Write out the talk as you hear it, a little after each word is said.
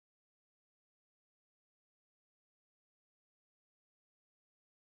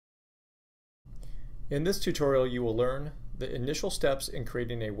In this tutorial, you will learn the initial steps in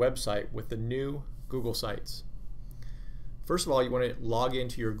creating a website with the new Google Sites. First of all, you want to log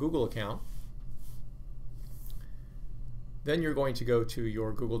into your Google account. Then you're going to go to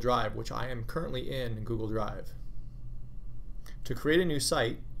your Google Drive, which I am currently in Google Drive. To create a new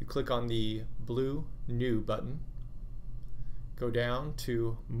site, you click on the blue New button, go down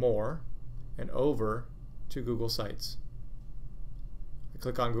to More, and over to Google Sites. I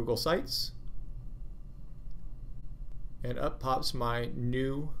click on Google Sites, and up pops my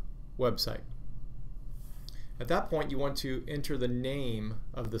new website. At that point, you want to enter the name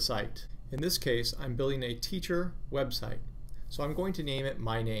of the site. In this case, I'm building a teacher website, so I'm going to name it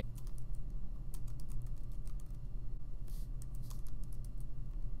my name.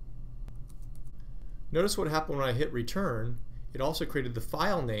 Notice what happened when I hit return. It also created the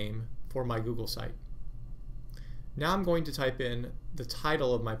file name for my Google site. Now I'm going to type in the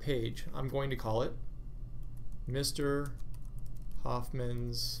title of my page. I'm going to call it Mr.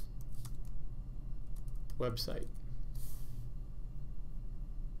 Hoffman's website.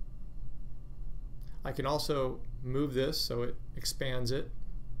 I can also move this so it expands it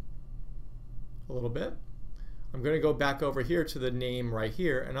a little bit. I'm going to go back over here to the name right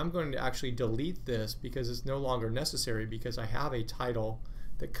here, and I'm going to actually delete this because it's no longer necessary, because I have a title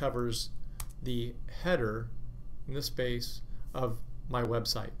that covers the header in the space of my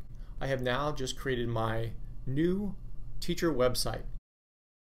website. I have now just created my new teacher website.